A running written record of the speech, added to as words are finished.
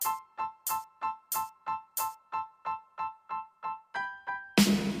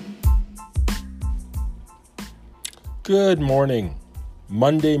Good morning.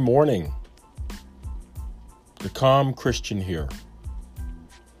 Monday morning. The calm Christian here.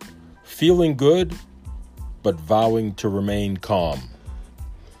 Feeling good, but vowing to remain calm.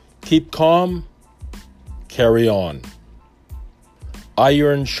 Keep calm, carry on.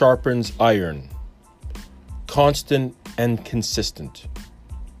 Iron sharpens iron. Constant and consistent.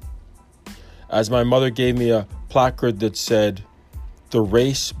 As my mother gave me a placard that said, "The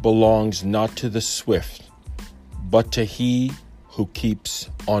race belongs not to the swift, but to he who keeps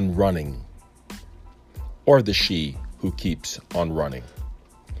on running." Or the she who keeps on running.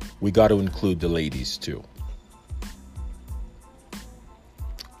 We got to include the ladies too.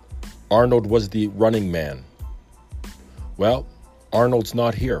 Arnold was the running man. Well, Arnold's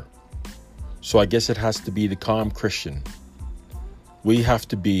not here. So I guess it has to be the calm Christian. We have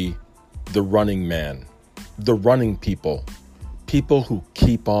to be the running man, the running people who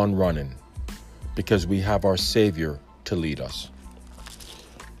keep on running, because we have our Savior to lead us.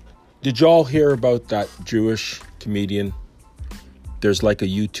 Did y'all hear about that Jewish comedian? There's like a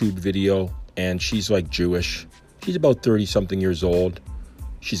YouTube video, and she's like Jewish. She's about 30-something years old.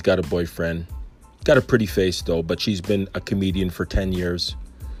 She's got a boyfriend. Got a pretty face, though, but she's been a comedian for 10 years.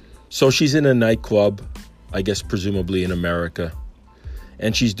 So she's in a nightclub, I guess presumably in America,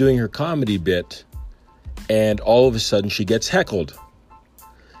 and she's doing her comedy bit, and all of a sudden she gets heckled.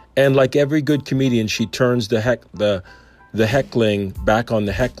 And like every good comedian, she turns the heckling back on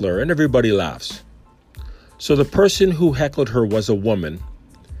the heckler, and everybody laughs. So the person who heckled her was a woman,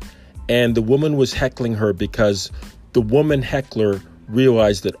 and the woman was heckling her because the woman heckler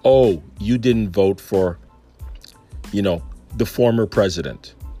realized that, oh, you didn't vote for, the former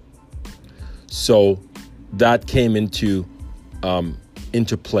president. So that came into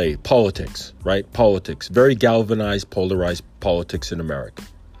play. Politics, right? Politics. Very galvanized, polarized politics in America.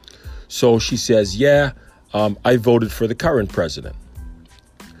 So she says, I voted for the current president.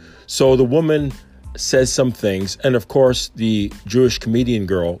 So the woman says some things, and of course the Jewish comedian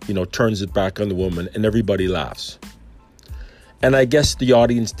girl, turns it back on the woman, and everybody laughs. And I guess the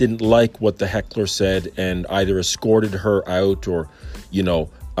audience didn't like what the heckler said and either escorted her out or,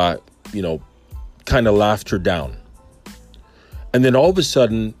 kind of laughed her down. And then all of a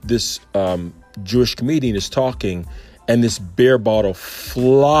sudden, this Jewish comedian is talking, and this beer bottle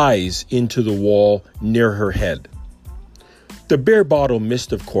flies into the wall near her head. The beer bottle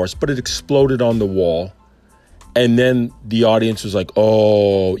missed, of course, but it exploded on the wall. And then the audience was like,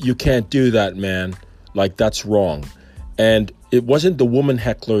 "Oh, you can't do that, man. Like, that's wrong." And it wasn't the woman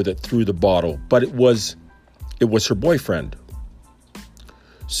heckler that threw the bottle, but it was her boyfriend.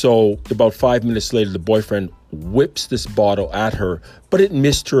 So about 5 minutes later, the boyfriend whips this bottle at her, but it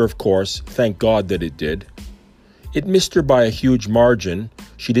missed her, of course. Thank God that it did. It missed her by a huge margin.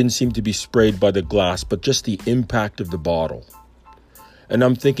 She didn't seem to be sprayed by the glass, but just the impact of the bottle. And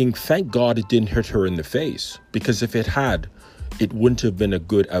I'm thinking, thank God it didn't hit her in the face, because if it had, it wouldn't have been a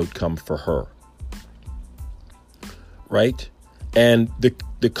good outcome for her. Right? And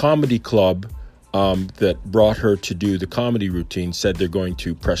the comedy club that brought her to do the comedy routine said they're going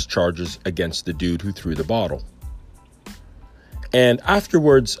to press charges against the dude who threw the bottle. And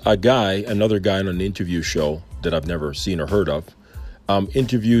afterwards, another guy on an interview show that I've never seen or heard of,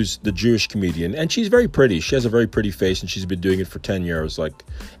 interviews the Jewish comedian. And she's very pretty. She has a very pretty face, and she's been doing it for 10 years.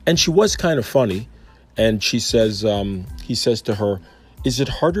 And she was kind of funny. And she says, he says to her, "Is it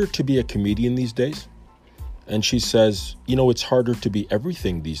harder to be a comedian these days?" And she says, "It's harder to be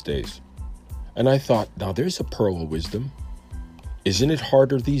everything these days." And I thought, now there's a pearl of wisdom. Isn't it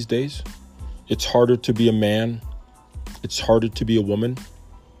harder these days? It's harder to be a man. It's harder to be a woman.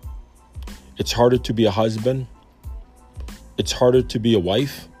 It's harder to be a husband. It's harder to be a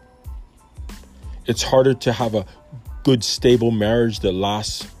wife. It's harder to have a good, stable marriage that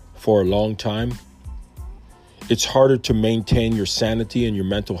lasts for a long time. It's harder to maintain your sanity and your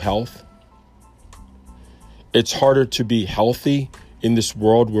mental health. It's harder to be healthy in this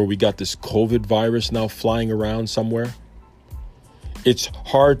world where we got this COVID virus now flying around somewhere. It's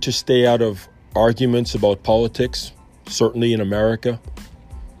hard to stay out of arguments about politics, certainly in America,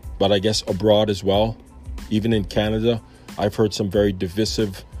 but I guess abroad as well. Even in Canada, I've heard some very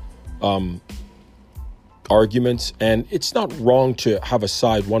divisive arguments, and it's not wrong to have a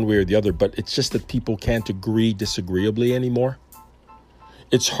side one way or the other, but it's just that people can't agree disagreeably anymore.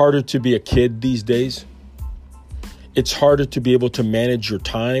 It's harder to be a kid these days. It's harder to be able to manage your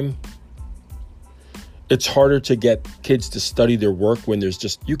time. It's harder to get kids to study their work when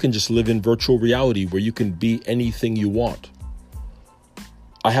you can just live in virtual reality where you can be anything you want.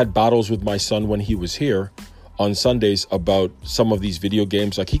 I had battles with my son when he was here on Sundays about some of these video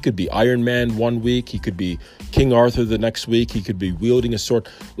games. Like, he could be Iron Man one week, he could be King Arthur the next week, he could be wielding a sword.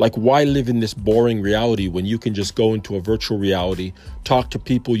 Like, why live in this boring reality when you can just go into a virtual reality, talk to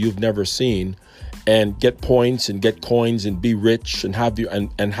people you've never seen, and get points and get coins and be rich and have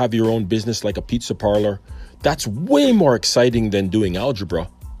your own business like a pizza parlor? That's way more exciting than doing algebra.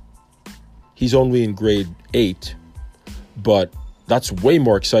 He's only in grade 8, but that's way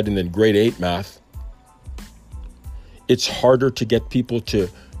more exciting than grade 8 math. It's harder to get people to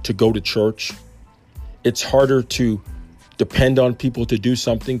go to church. It's harder to depend on people to do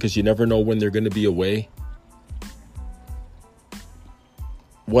something because you never know when they're going to be away.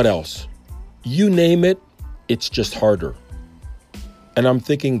 What else? You name it, it's just harder. And I'm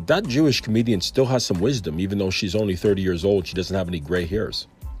thinking that Jewish comedian still has some wisdom, even though she's only 30 years old. She doesn't have any gray hairs.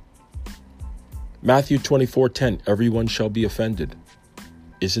 Matthew 24:10, everyone shall be offended.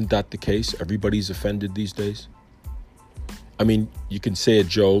 Isn't that the case? Everybody's offended these days. I mean, you can say a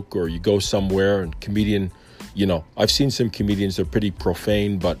joke or you go somewhere and comedian, I've seen some comedians that are pretty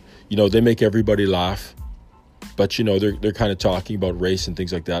profane, but, they make everybody laugh. But, they're kind of talking about race and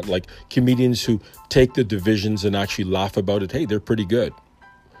things like that. Like comedians who take the divisions and actually laugh about it. Hey, they're pretty good.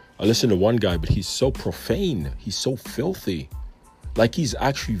 I listened to one guy, but he's so profane. He's so filthy. Like, he's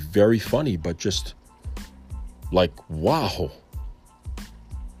actually very funny, but just like, wow.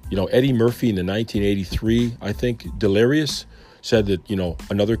 Eddie Murphy in the 1983, I think, Delirious, said that,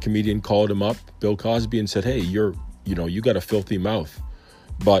 another comedian called him up, Bill Cosby, and said, hey, you got a filthy mouth.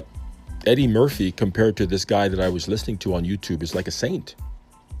 But Eddie Murphy, compared to this guy that I was listening to on YouTube, is like a saint.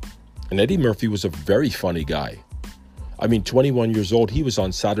 And Eddie Murphy was a very funny guy. I mean, 21 years old, he was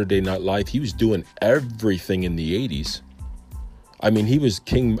on Saturday Night Live. He was doing everything in the 80s. I mean, he was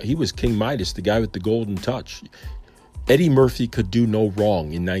King Midas, the guy with the golden touch. Eddie Murphy could do no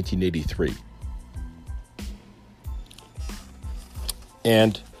wrong in 1983.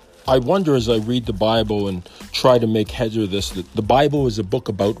 And I wonder, as I read the Bible and try to make heads of this, that the Bible is a book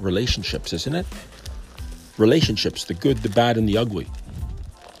about relationships, isn't it? Relationships, the good, the bad, and the ugly.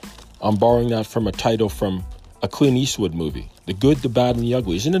 I'm borrowing that from a title from a Clint Eastwood movie, The Good, the Bad, and the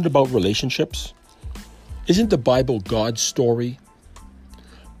Ugly. Isn't it about relationships? Isn't the Bible God's story?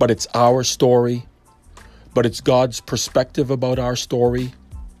 But it's our story. But it's God's perspective about our story.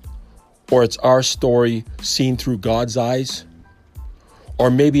 Or it's our story seen through God's eyes. Or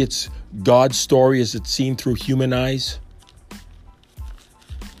maybe it's God's story as it's seen through human eyes.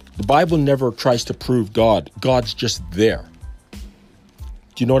 The Bible never tries to prove God. God's just there. Do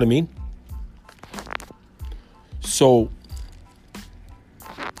you know what I mean? So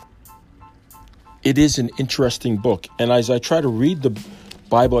it is an interesting book. And as I try to read the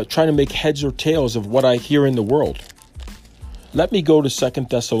Bible, I try to make heads or tails of what I hear in the world. Let me go to 2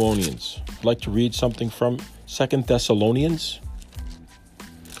 Thessalonians. I'd like to read something from 2 Thessalonians.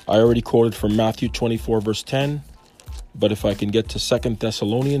 I already quoted from Matthew 24, verse 10. But if I can get to 2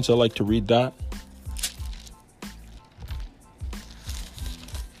 Thessalonians, I'd like to read that.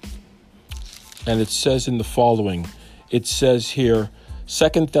 And it says in the following. It says here,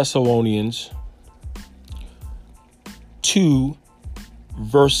 2 Thessalonians 2,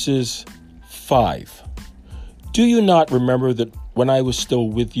 verses 5. Do you not remember that when I was still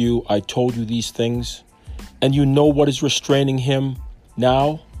with you, I told you these things? And you know what is restraining him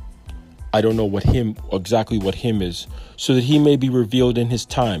now? I don't know exactly what him is, so that he may be revealed in his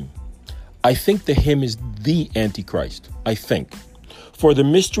time. I think the him is the Antichrist. I think. For the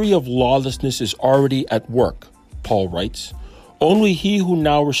mystery of lawlessness is already at work, Paul writes. Only he who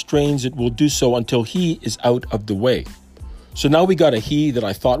now restrains it will do so until he is out of the way. So now we got a he that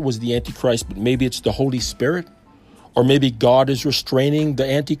I thought was the Antichrist, but maybe it's the Holy Spirit. Or maybe God is restraining the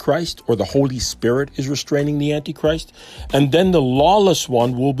Antichrist, or the Holy Spirit is restraining the Antichrist. And then the lawless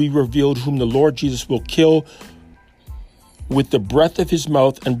one will be revealed, whom the Lord Jesus will kill with the breath of his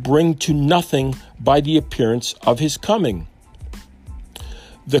mouth and bring to nothing by the appearance of his coming.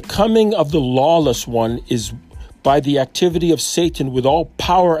 The coming of the lawless one is by the activity of Satan with all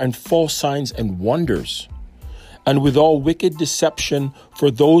power and false signs and wonders, and with all wicked deception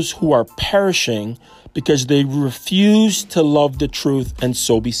for those who are perishing, because they refuse to love the truth and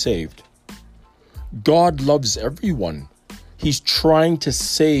so be saved. God loves everyone. He's trying to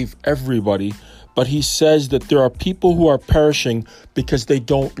save everybody, but he says that there are people who are perishing because they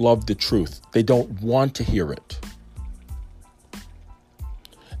don't love the truth. They don't want to hear it.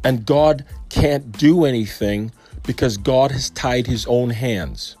 And God can't do anything because God has tied his own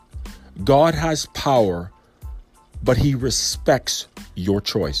hands. God has power, but he respects your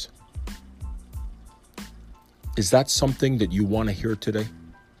choice. Is that something that you want to hear today?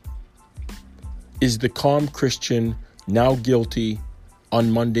 Is the calm Christian now guilty on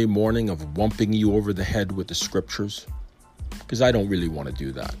Monday morning of wumping you over the head with the scriptures? Because I don't really want to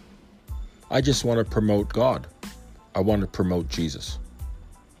do that. I just want to promote God. I want to promote Jesus.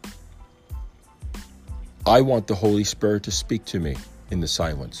 I want the Holy Spirit to speak to me in the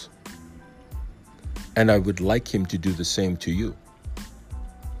silence. And I would like him to do the same to you.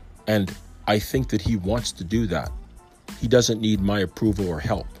 And I think that he wants to do that. He doesn't need my approval or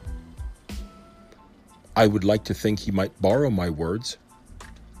help. I would like to think he might borrow my words,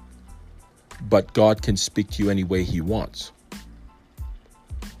 but God can speak to you any way he wants.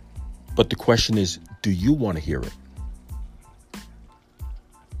 But the question is, do you want to hear it?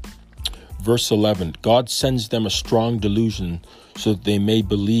 Verse 11, God sends them a strong delusion so that they may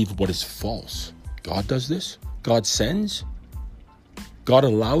believe what is false. God does this? God sends? God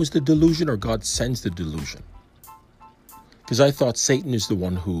allows the delusion, or God sends the delusion? Because I thought Satan is the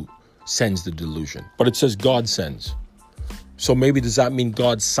one who sends the delusion. But it says God sends. So maybe does that mean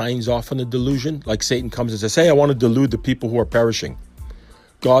God signs off on the delusion? Like Satan comes and says, hey, I want to delude the people who are perishing.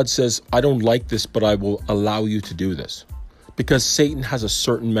 God says, I don't like this, but I will allow you to do this. Because Satan has a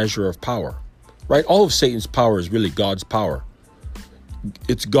certain measure of power, right? All of Satan's power is really God's power.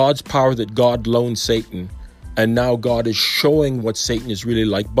 It's God's power that God loaned Satan. And now God is showing what Satan is really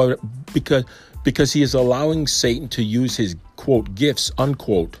like. But because he is allowing Satan to use his, quote, gifts,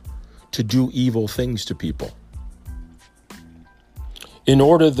 unquote, to do evil things to people. In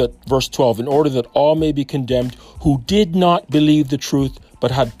order that, verse 12, in order that all may be condemned who did not believe the truth,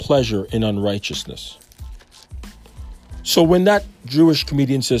 but had pleasure in unrighteousness. So when that Jewish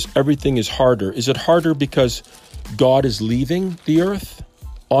comedian says everything is harder, is it harder because God is leaving the earth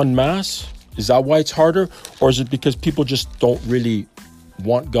en masse? Is that why it's harder? Or is it because people just don't really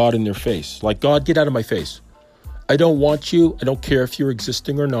want God in their face? Like, God, get out of my face. I don't want you. I don't care if you're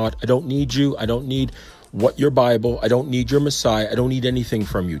existing or not. I don't need you. I don't need your Bible. I don't need your Messiah. I don't need anything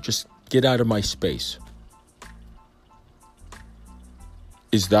from you. Just get out of my space.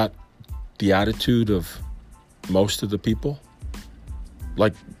 Is that the attitude of most of the people?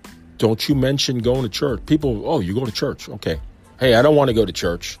 Like, don't you mention going to church? People, oh, you go to church. Okay. Hey, I don't want to go to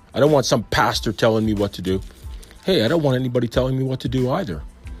church. I don't want some pastor telling me what to do. Hey, I don't want anybody telling me what to do either.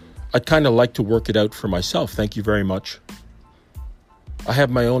 I'd kind of like to work it out for myself. Thank you very much. I have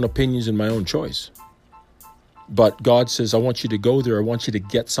my own opinions and my own choice. But God says, I want you to go there. I want you to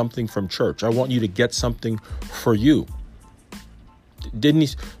get something from church. I want you to get something for you. Didn't he?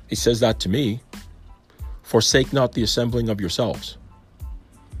 He says that to me. Forsake not the assembling of yourselves.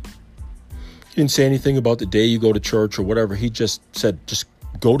 He didn't say anything about the day you go to church or whatever. He just said, just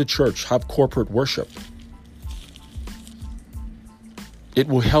go to church, have corporate worship. It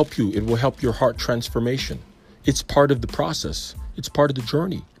will help you. It will help your heart transformation. It's part of the process. It's part of the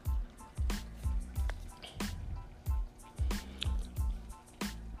journey.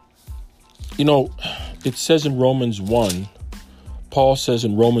 You know, it says in Romans 1, Paul says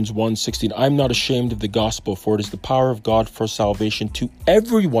in Romans 1:16, I'm not ashamed of the gospel, for it is the power of God for salvation to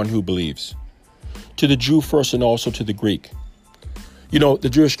everyone who believes, to the Jew first and also to the Greek. You know, the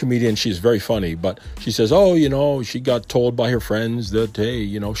Jewish comedian, she's very funny, but she says, oh, you know, she got told by her friends that, hey,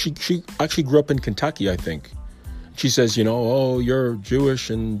 you know, she actually grew up in Kentucky, I think. She says, you know, oh, you're Jewish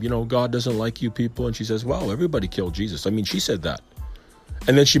and, you know, God doesn't like you people. And she says, well, everybody killed Jesus. I mean, she said that.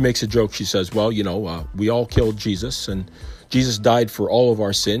 And then she makes a joke. She says, well, you know, we all killed Jesus and Jesus died for all of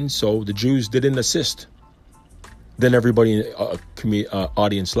our sins. So the Jews didn't assist. Then everybody in the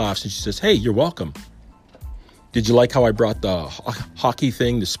audience laughs and she says, hey, you're welcome. Did you like how I brought the hockey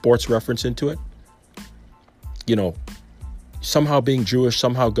thing, the sports reference into it? You know, somehow being Jewish,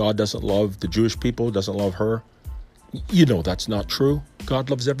 somehow God doesn't love the Jewish people, doesn't love her. You know that's not true. God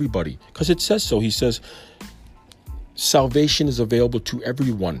loves everybody because it says so. He says, salvation is available to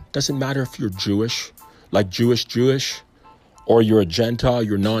everyone. Doesn't matter if you're Jewish, like Jewish, or you're a Gentile,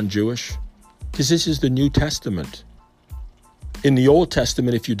 you're non-Jewish, because this is the New Testament. In the Old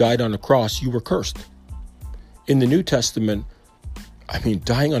Testament, if you died on a cross, you were cursed. In the New Testament, I mean,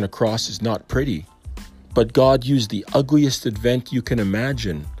 dying on a cross is not pretty, but God used the ugliest event you can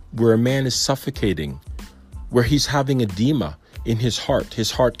imagine, where a man is suffocating, where he's having edema in his heart.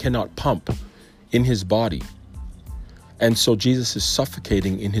 His heart cannot pump in his body. And so Jesus is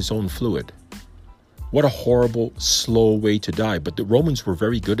suffocating in his own fluid. What a horrible, slow way to die. But the Romans were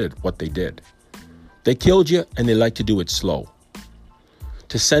very good at what they did. They killed you and they like to do it slow.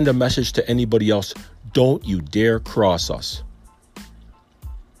 To send a message to anybody else, don't you dare cross us.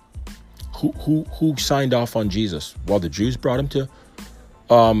 Who signed off on Jesus? Well, the Jews brought him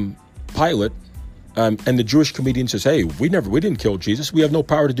to Pilate. And the Jewish comedian says, hey, we didn't kill Jesus. We have no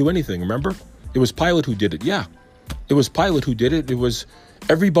power to do anything, remember? It was Pilate who did it. Yeah, it was Pilate who did it. It was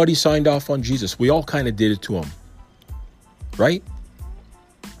everybody signed off on Jesus. We all kind of did it to him. Right?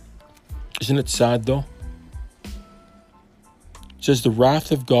 Isn't it sad though? It says the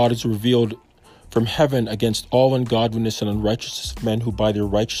wrath of God is revealed from heaven against all ungodliness and unrighteousness of men who by their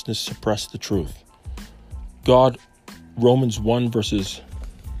righteousness suppress the truth. God, Romans 1 verses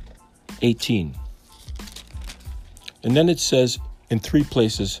 18. And then it says in 3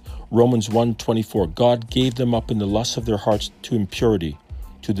 places, Romans 1:24, God gave them up in the lust of their hearts to impurity,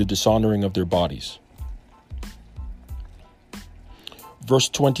 to the dishonoring of their bodies. Verse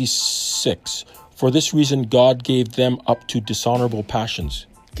 26, for this reason God gave them up to dishonorable passions.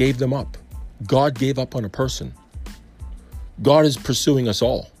 Gave them up. God gave up on a person. God is pursuing us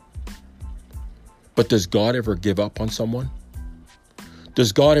all. But does God ever give up on someone?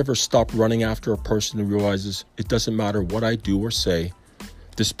 Does God ever stop running after a person and realizes it doesn't matter what I do or say,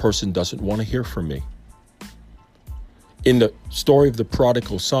 this person doesn't want to hear from me? In the story of the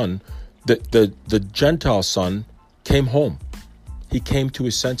prodigal son, the Gentile son came home. He came to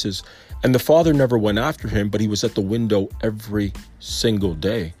his senses, and the father never went after him, but he was at the window every single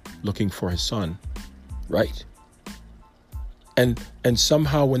day looking for his son, right? And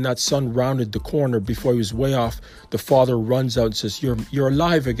somehow when that son rounded the corner before he was way off, the father runs out and says, you're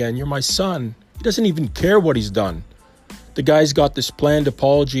alive again. You're my son. He doesn't even care what he's done. The guy's got this planned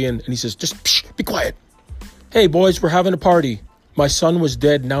apology and he says, just be quiet. Hey boys, we're having a party. My son was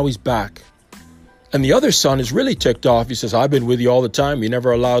dead. Now he's back. And the other son is really ticked off. He says, I've been with you all the time. You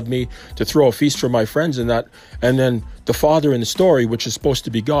never allowed me to throw a feast for my friends and that. And then the father in the story, which is supposed to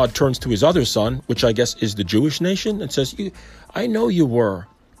be God, turns to his other son, which I guess is the Jewish nation, and says, I know you were.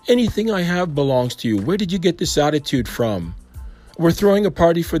 Anything I have belongs to you. Where did you get this attitude from? We're throwing a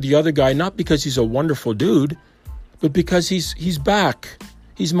party for the other guy, not because he's a wonderful dude, but because he's back.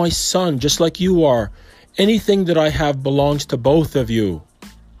 He's my son, just like you are. Anything that I have belongs to both of you.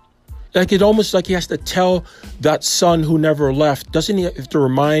 Like it almost like he has to tell that son who never left. Doesn't he have to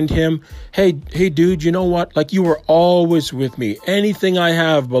remind him, hey dude, you know what? Like you were always with me. Anything I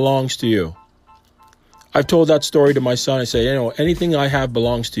have belongs to you. I've told that story to my son. I say, anything I have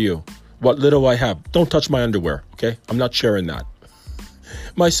belongs to you. What little I have. Don't touch my underwear, okay? I'm not sharing that.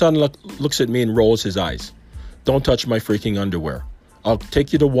 My son looks at me and rolls his eyes. Don't touch my freaking underwear. I'll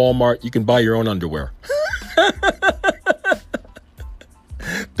take you to Walmart. You can buy your own underwear.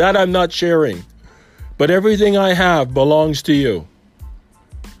 That I'm not sharing. But everything I have belongs to you.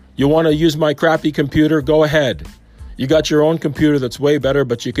 You want to use my crappy computer? Go ahead. You got your own computer that's way better,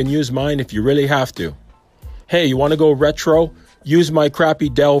 but you can use mine if you really have to. Hey, you want to go retro? Use my crappy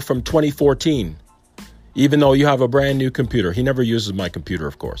Dell from 2014. Even though you have a brand new computer. He never uses my computer,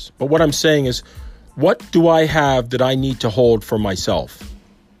 of course. But what I'm saying is, what do I have that I need to hold for myself?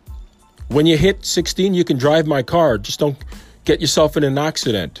 When you hit 16, you can drive my car. Just don't get yourself in an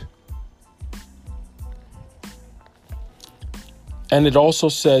accident. And it also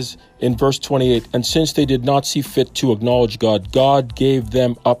says in verse 28, and since they did not see fit to acknowledge God, God gave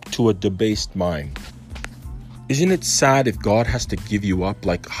them up to a debased mind. Isn't it sad if God has to give you up?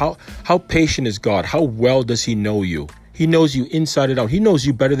 Like how patient is God? How well does he know you? He knows you inside and out. He knows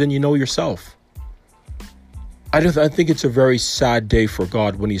you better than you know yourself. I think it's a very sad day for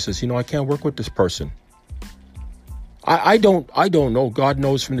God when he says, I can't work with this person. I don't know. God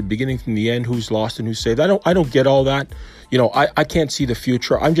knows from the beginning, from the end, who's lost and who's saved. I don't get all that. I can't see the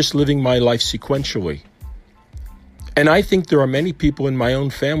future. I'm just living my life sequentially. And I think there are many people in my own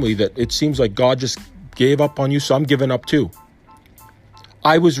family that it seems like God just gave up on you, so I'm giving up too.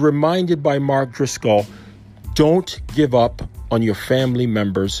 I was reminded by Mark Driscoll, don't give up on your family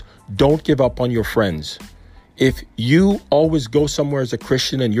members. Don't give up on your friends. If you always go somewhere as a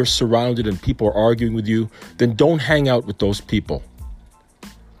Christian and you're surrounded and people are arguing with you, then don't hang out with those people.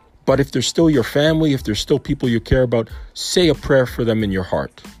 But if they're still your family, if they're still people you care about, say a prayer for them in your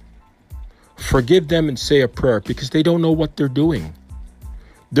heart. Forgive them and say a prayer because they don't know what they're doing.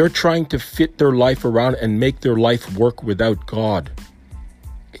 They're trying to fit their life around and make their life work without God.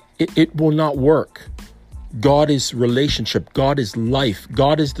 It will not work. God is relationship. God is life.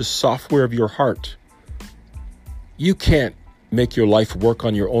 God is the software of your heart. You can't make your life work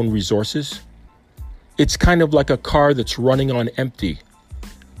on your own resources. It's kind of like a car that's running on empty.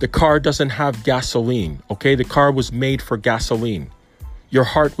 The car doesn't have gasoline, okay? The car was made for gasoline. Your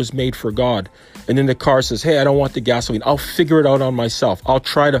heart was made for God. And then the car says, hey, I don't want the gasoline. I'll figure it out on myself. I'll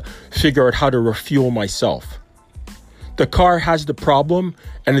try to figure out how to refuel myself. The car has the problem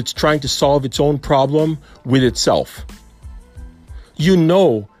and it's trying to solve its own problem with itself.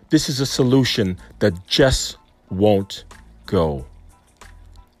 This is a solution that just won't go.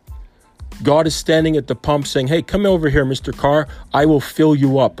 God is standing at the pump saying, hey, come over here, Mr. Car. I will fill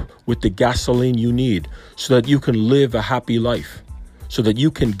you up with the gasoline you need so that you can live a happy life, so that you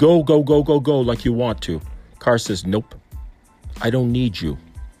can go like you want to. Car says, nope, I don't need you.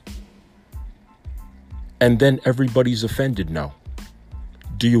 And then everybody's offended now.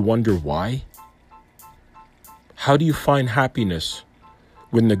 Do you wonder why? How do you find happiness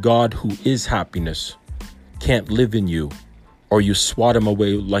when the God who is happiness can't live in you, or you swat him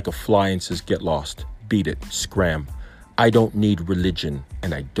away like a fly and says, get lost, beat it, scram. I don't need religion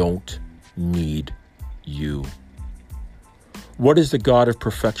and I don't need you. What is the God of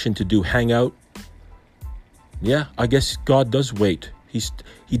perfection to do? Hang out? Yeah, I guess God does wait.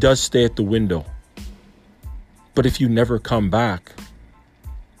 He does stay at the window. But if you never come back,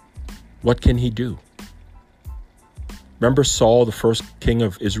 what can he do? Remember Saul, the first king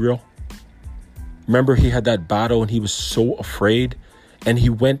of Israel? Remember he had that battle and he was so afraid, and he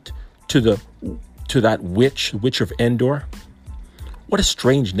went to that witch of Endor. What a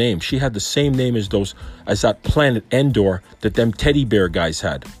strange name. She had the same name as that planet Endor that them teddy bear guys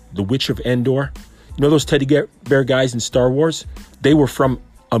had. The Witch of Endor. You know those teddy bear guys in Star Wars? They were from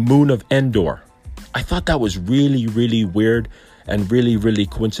a moon of Endor. I thought that was really, really weird and really, really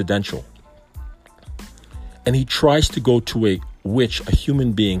coincidental. And he tries to go to a witch, a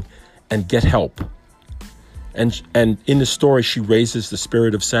human being, and get help. And in the story, she raises the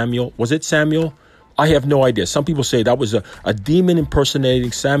spirit of Samuel. Was it Samuel? I have no idea. Some people say that was a demon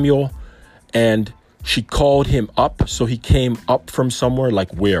impersonating Samuel, and she called him up, so he came up from somewhere,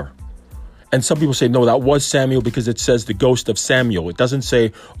 like where? And some people say, no, that was Samuel because it says the ghost of Samuel. It doesn't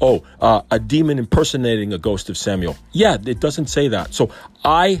say, a demon impersonating a ghost of Samuel. Yeah, it doesn't say that. So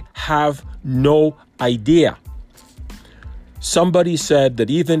I have no idea. Somebody said that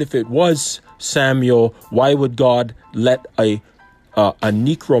even if it was Samuel, why would God let a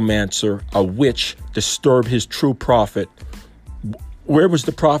necromancer, a witch, disturb his true prophet? Where was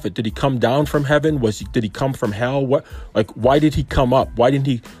the prophet? Did he come down from heaven? Did he come from hell? Why did he come up? Why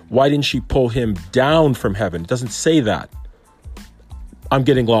didn't she pull him down from heaven? It doesn't say that. I'm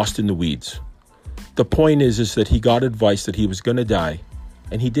getting lost in the weeds. The point is that he got advice that he was going to die,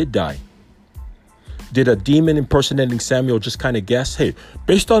 and he did die. Did a demon impersonating Samuel just kind of guess, hey,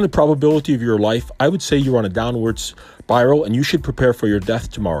 based on the probability of your life, I would say you're on a downward spiral and you should prepare for your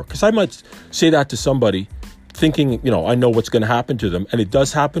death tomorrow? Because I might say that to somebody thinking, I know what's going to happen to them, and it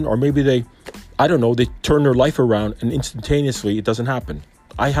does happen. Or maybe they turn their life around and instantaneously it doesn't happen.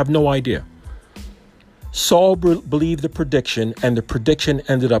 I have no idea. Saul believed the prediction, and the prediction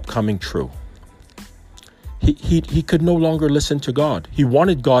ended up coming true. He could no longer listen to God. He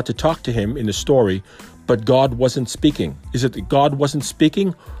wanted God to talk to him in the story, but God wasn't speaking. Is it that God wasn't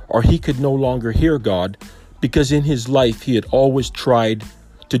speaking, or he could no longer hear God because in his life he had always tried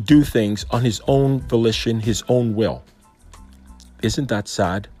to do things on his own volition, his own will? Isn't that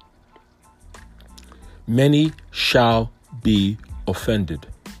sad? Many shall be offended.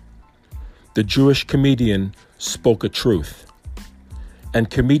 The Jewish comedian spoke a truth.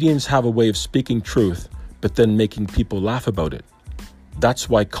 And comedians have a way of speaking truth, but then making people laugh about it. That's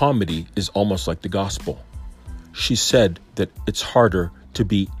why comedy is almost like the gospel. She said that it's harder to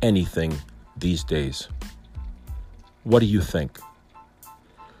be anything these days. What do you think?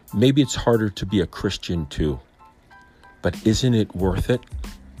 Maybe it's harder to be a Christian too, but isn't it worth it?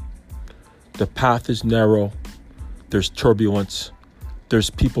 The path is narrow. There's turbulence.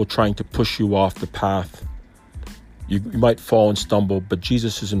 There's people trying to push you off the path. You might fall and stumble, but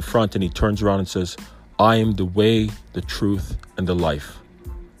Jesus is in front and he turns around and says, I am the way, the truth, and the life.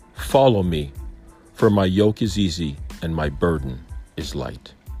 Follow me, for my yoke is easy and my burden is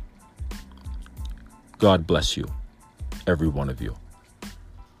light. God bless you, every one of you.